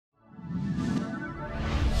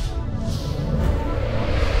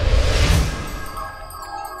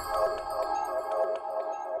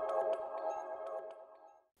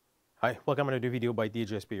Hi, welcome to another video by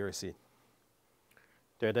Djsp RC.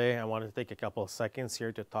 Today I want to take a couple of seconds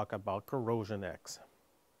here to talk about Corrosionx.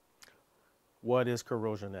 What is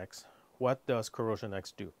Corrosionx? What does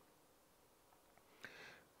Corrosionx do?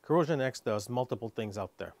 Corrosionx does multiple things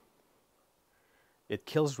out there. It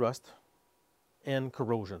kills rust and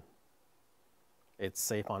corrosion. It's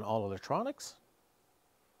safe on all electronics.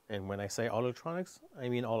 And when I say all electronics, I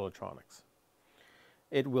mean all electronics.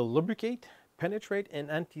 It will lubricate, penetrate,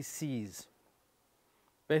 and anti-seize.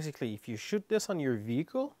 Basically, if you shoot this on your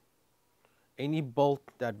vehicle, any bolt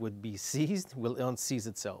that would be seized will unseize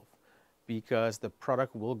itself because the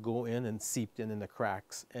product will go in and seep in the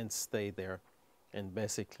cracks and stay there and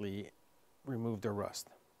basically remove the rust.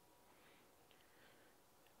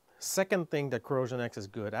 Second thing that Corrosionx is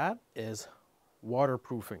good at is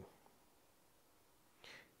waterproofing.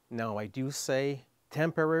 Now, I do say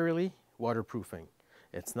temporarily waterproofing.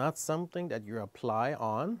 It's not something that you apply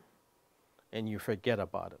on and you forget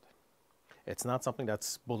about it. It's not something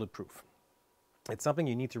that's bulletproof. It's something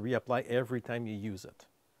you need to reapply every time you use it.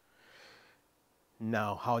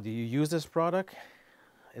 Now, how do you use this product?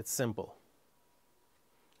 It's simple.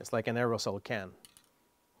 It's like an aerosol can.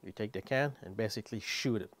 You take the can and basically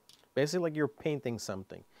shoot it. Basically like you're painting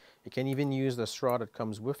something. You can even use the straw that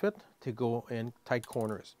comes with it to go in tight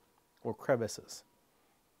corners or crevices.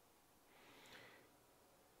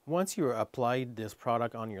 Once you applied this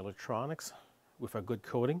product on your electronics with a good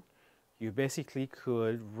coating, you basically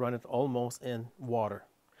could run it almost in water.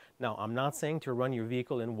 Now, I'm not saying to run your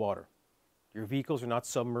vehicle in water. Your vehicles are not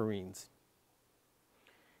submarines.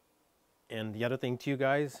 And the other thing too,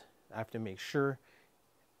 guys, I have to make sure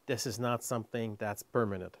this is not something that's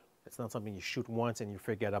permanent. It's not something you shoot once and you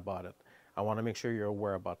forget about it. I want to make sure you're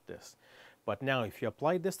aware about this. But now, if you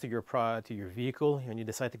apply this to your vehicle and you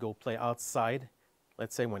decide to go play outside,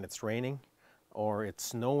 let's say when it's raining or it's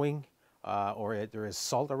snowing or there is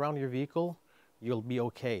salt around your vehicle, you'll be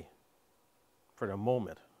okay for the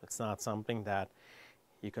moment. It's not something that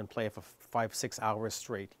you can play for 5-6 hours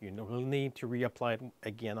straight. You will need to reapply it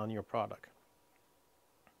again on your product.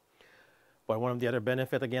 But one of the other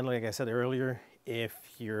benefits, again, like I said earlier, if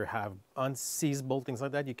you have unseizable things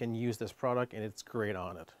like that, you can use this product and it's great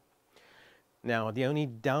on it. Now, the only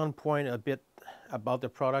down point a bit about the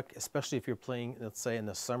product, especially if you're playing, let's say, in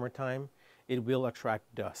the summertime, it will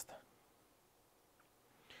attract dust.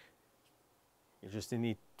 You just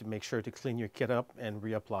need to make sure to clean your kit up and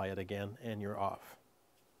reapply it again, and you're off.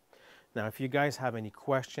 Now, if you guys have any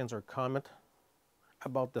questions or comment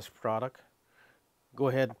about this product, go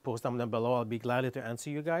ahead and post them down below. I'll be glad to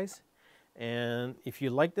answer you guys. And if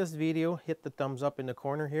you like this video, hit the thumbs up in the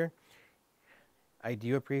corner here. I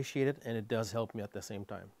do appreciate it, and it does help me at the same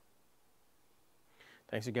time.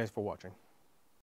 Thanks you guys for watching.